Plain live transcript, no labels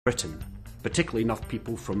Britain, particularly enough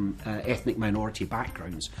people from ethnic minority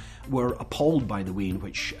backgrounds, were appalled by the way in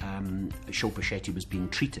which Shilpa Shetty was being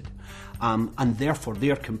treated. And therefore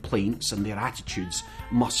their complaints and their attitudes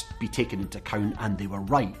must be taken into account, and they were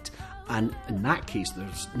right. And in that case,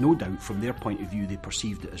 there's no doubt from their point of view they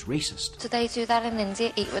perceived it as racist. Do they do that in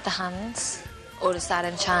India, eat with the hands? Or is that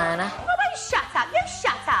in China? Oh, you shut up! You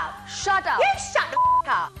shut up! Shut up! You shut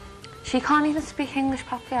the up! She can't even speak English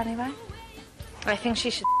properly anyway. I think she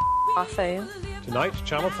should our phone. Tonight,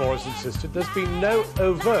 Channel 4 has insisted there's been no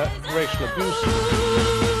overt racial abuse.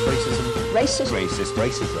 Racism. Racist. Racist.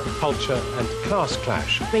 Racism. Culture and class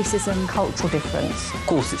clash. Racism. Cultural difference. Of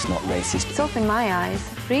course it's not racist. It's off in my eyes.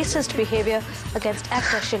 Racist behaviour against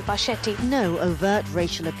actor Shilpa Shetty. No overt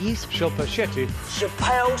racial abuse. Shilpa Shetty.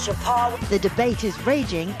 Chappelle. The debate is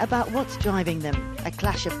raging about what's driving them. A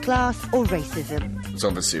clash of class or racism. It's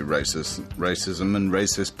obviously racism and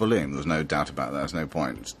racist bullying. There's no doubt about that. There's no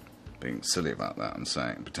point being silly about that and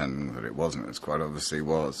pretending that it wasn't. It quite obviously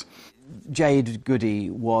was. Jade Goody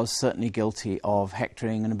was certainly guilty of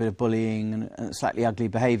hectoring and a bit of bullying and slightly ugly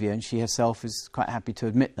behaviour, and she herself is quite happy to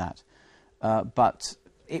admit that. But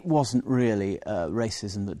it wasn't really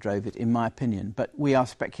racism that drove it, in my opinion. But we are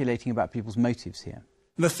speculating about people's motives here.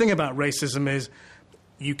 The thing about racism is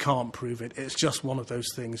you can't prove it. It's just one of those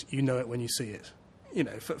things. You know it when you see it. You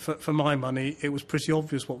know, for my money, it was pretty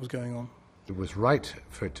obvious what was going on. It was right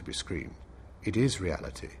for it to be screened. It is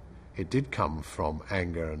reality. It did come from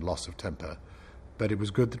anger and loss of temper, but it was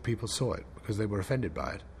good that people saw it because they were offended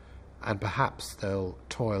by it, and perhaps they'll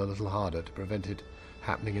toil a little harder to prevent it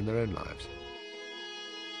happening in their own lives.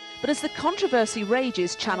 But as the controversy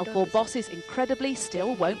rages, Channel 4 bosses incredibly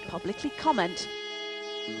still won't publicly comment.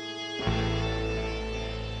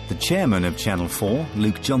 The chairman of Channel 4,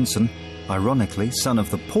 Luke Johnson, ironically son of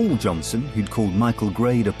the Paul Johnson who'd called Michael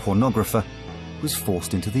Grade a pornographer, was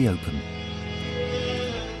forced into the open.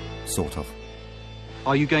 Sort of.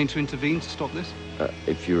 Are you going to intervene to stop this?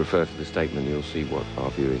 If you refer to the statement, you'll see what our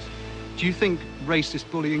view is. Do you think racist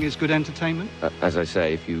bullying is good entertainment? As I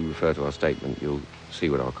say, if you refer to our statement, you'll see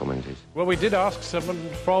what our comment is. Well, we did ask someone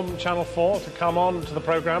from Channel 4 to come on to the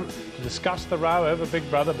programme to discuss the row over Big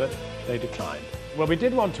Brother, but they declined. Well, we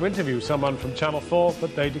did want to interview someone from Channel 4,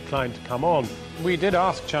 but they declined to come on. We did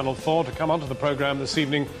ask Channel 4 to come onto the programme this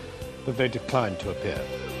evening, but they declined to appear.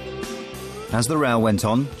 As the row went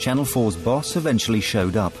on, Channel 4's boss eventually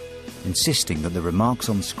showed up, insisting that the remarks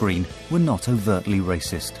on screen were not overtly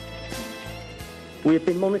racist. We have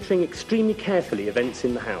been monitoring extremely carefully events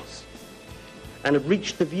in the House and have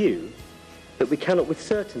reached the view that we cannot with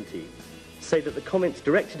certainty say that the comments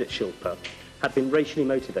directed at Shilpa have been racially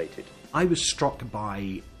motivated. I was struck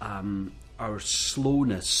by our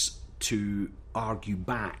slowness to argue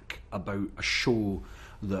back about a show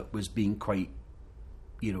that was being quite,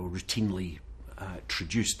 routinely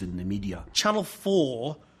traduced in the media. Channel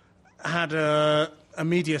 4 had a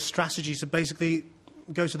media strategy to basically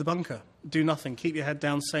go to the bunker, do nothing, keep your head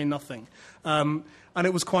down, say nothing. And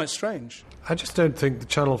it was quite strange. I just don't think the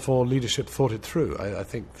Channel 4 leadership thought it through. I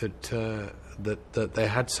think that they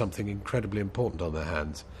had something incredibly important on their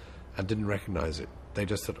hands and didn't recognise it. They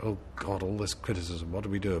just thought, oh, God, all this criticism, what do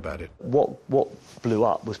we do about it? What blew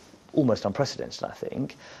up was almost unprecedented, I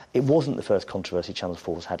think. It wasn't the first controversy Channel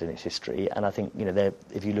 4's had in its history, and I think,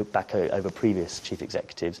 if you look back over previous chief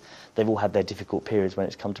executives, they've all had their difficult periods when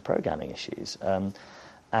it's come to programming issues,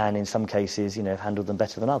 and in some cases, have handled them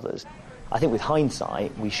better than others. I think with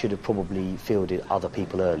hindsight, we should have probably fielded other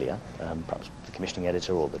people earlier, perhaps the commissioning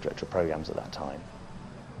editor or the director of programmes at that time.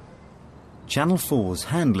 Channel 4's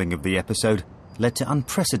handling of the episode led to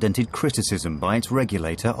unprecedented criticism by its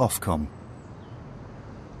regulator, Ofcom.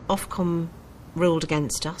 Ofcom ruled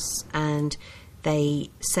against us, and they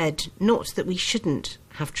said not that we shouldn't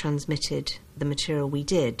have transmitted the material we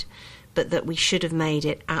did, but that we should have made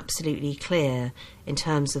it absolutely clear in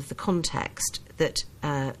terms of the context that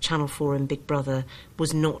Channel 4 and Big Brother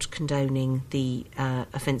was not condoning the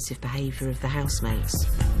offensive behaviour of the housemates.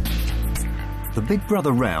 The Big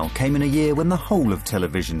Brother row came in a year when the whole of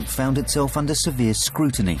television found itself under severe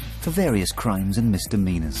scrutiny for various crimes and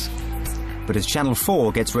misdemeanours. But as Channel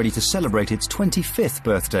 4 gets ready to celebrate its 25th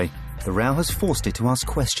birthday, the row has forced it to ask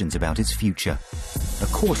questions about its future. A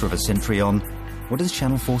quarter of a century on, what does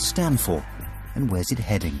Channel 4 stand for, and where's it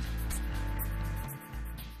heading?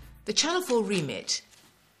 The Channel 4 remit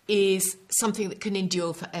is something that can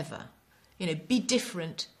endure forever. Be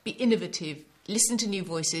different, be innovative, listen to new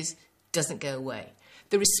voices, doesn't go away.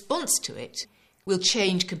 The response to it will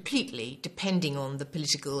change completely depending on the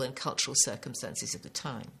political and cultural circumstances of the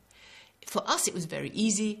time. For us, it was very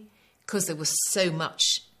easy because there was so much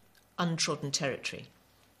untrodden territory.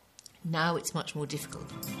 Now it's much more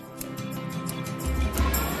difficult.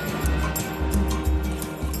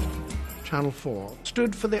 Channel 4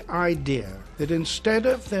 stood for the idea that instead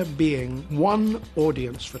of there being one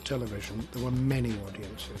audience for television, there were many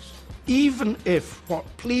audiences. Even if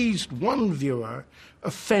what pleased one viewer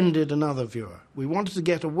offended another viewer. We wanted to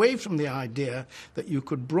get away from the idea that you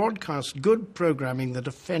could broadcast good programming that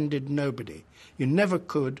offended nobody. You never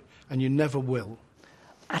could, and you never will.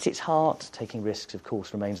 At its heart, taking risks, of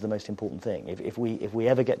course, remains the most important thing. If we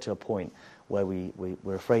ever get to a point where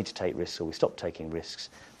we're afraid to take risks or we stop taking risks,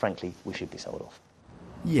 frankly, we should be sold off.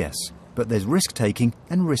 Yes, but there's risk-taking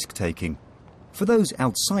and risk-taking. For those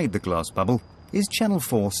outside the glass bubble, is Channel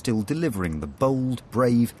 4 still delivering the bold,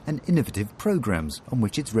 brave and innovative programmes on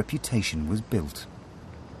which its reputation was built?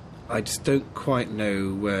 I just don't quite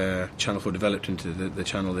know where Channel 4 developed into the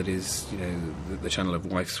channel that is, the channel of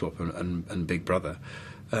Wife Swap and Big Brother.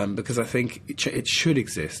 Because I think it should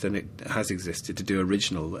exist, and it has existed, to do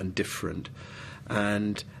original and different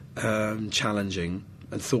and challenging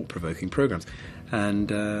and thought-provoking programmes. And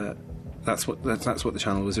that's what the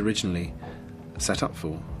channel was originally set up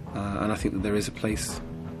for. And I think that there is a place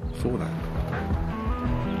for that.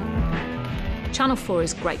 Channel 4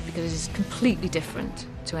 is great because it is completely different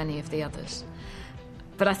to any of the others.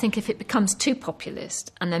 But I think if it becomes too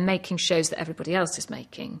populist and they're making shows that everybody else is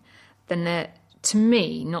making, then they're, to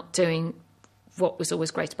me, not doing what was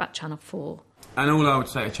always great about Channel 4. And all I would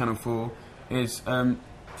say to Channel 4 is,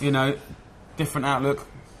 different outlook,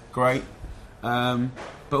 great, but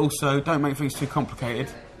also don't make things too complicated.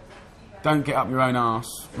 Don't get up your own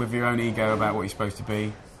arse with your own ego about what you're supposed to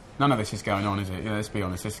be. None of this is going on, is it? Let's be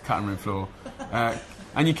honest, it's a cutting room floor.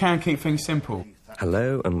 And you can keep things simple.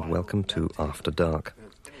 Hello and welcome to After Dark.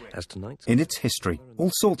 As tonight's... In its history,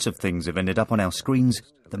 all sorts of things have ended up on our screens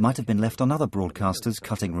that might have been left on other broadcasters'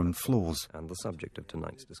 cutting room floors. And the subject of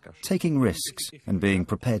tonight's discussion. Taking risks and being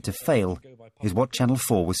prepared to fail is what Channel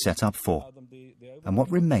 4 was set up for, and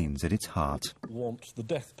what remains at its heart. Want the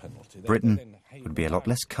death penalty. Britain would be a lot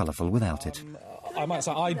less colourful without it. I might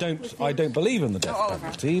say I don't believe in the death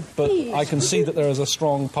penalty, but I can see that there is a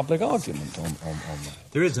strong public argument on that.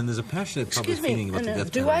 There is, and there's a passionate public feeling about the death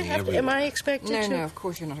penalty. Do I have to, am I expected to? No, of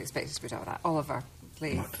course you're not expected to be out of that. Oliver,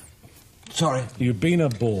 please. Right. Sorry. You've been a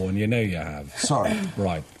bore, and you know you have. Sorry.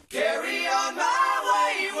 Right. Carry on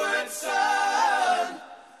my wayward son.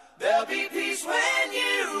 There'll be peace when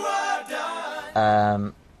you are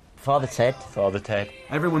done. Father Ted. Father Ted.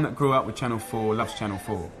 Everyone that grew up with Channel 4 loves Channel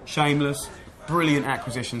 4. Shameless, brilliant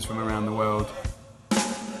acquisitions from around the world.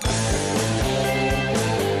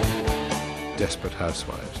 Desperate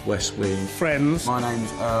Housewives. West Wing. Friends. My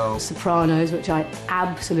name's Earl. Sopranos, which I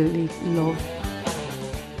absolutely love.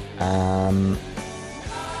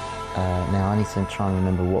 Now I need to try and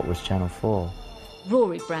remember what was Channel 4.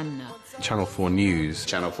 Rory Bremner. Channel 4 News.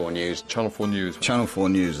 Channel 4 News. Channel 4 News. Channel 4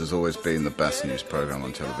 News has always been the best news programme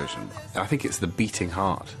on television. I think it's the beating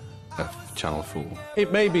heart of Channel 4.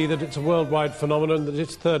 It may be that it's a worldwide phenomenon, that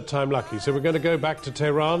it's third time lucky. So we're going to go back to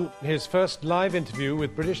Tehran, his first live interview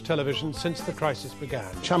with British television since the crisis began.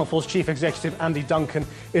 Channel 4's chief executive, Andy Duncan,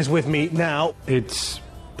 is with me now. It's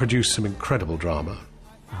produced some incredible drama.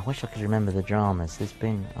 I wish I could remember the dramas. There's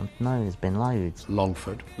been loads.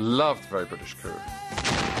 Longford. Loved Very British Crew.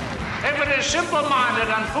 If it is simple-minded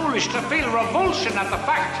and foolish to feel revulsion at the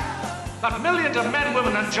fact that millions of men,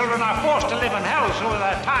 women and children are forced to live in hell so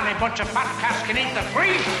that a tiny bunch of fat cats can eat the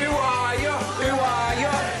free. Who are you? Who are you?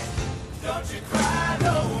 Don't you cry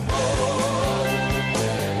no more.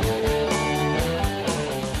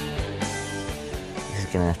 This is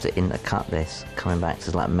going to have to intercut this, coming back to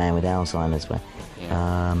like Man with Alzheimer's. Where,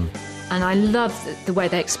 And I love the way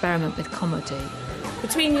they experiment with comedy.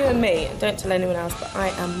 Between you and me, don't tell anyone else, but I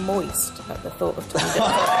am moist at the thought of Tom Dixon.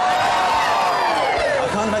 I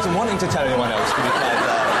can't imagine wanting to tell anyone else, to be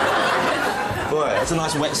quite Boy, that's a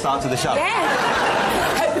nice wet start to the show.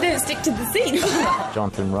 Yeah. Hope we don't stick to the scene.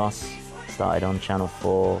 Jonathan Ross started on Channel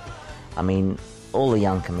 4. I mean, all the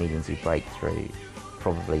young comedians who break through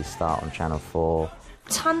probably start on Channel 4.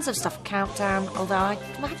 Tons of stuff, Countdown, although I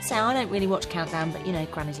have to say I don't really watch Countdown, but,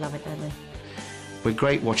 grannies love it, don't they? We're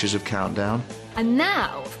great watchers of Countdown. And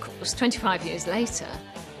now, of course, 25 years later,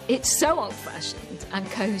 it's so old-fashioned and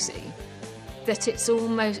cosy that it's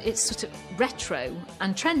sort of retro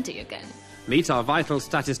and trendy again. Meet our vital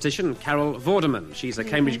statistician, Carol Vorderman. She's a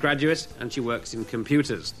Cambridge graduate and she works in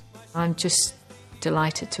computers. I'm just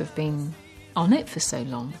delighted to have been on it for so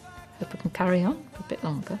long. Hope I can carry on for a bit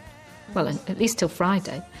longer. Well, at least till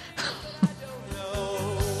Friday.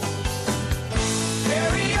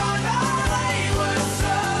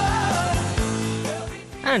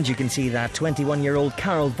 And you can see that 21-year-old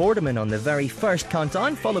Carol Vorderman on the very first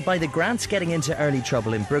countdown, followed by the Grants getting into early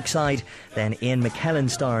trouble in Brookside. Then Ian McKellen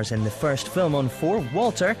stars in the first film on 4,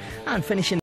 Walter, and finishing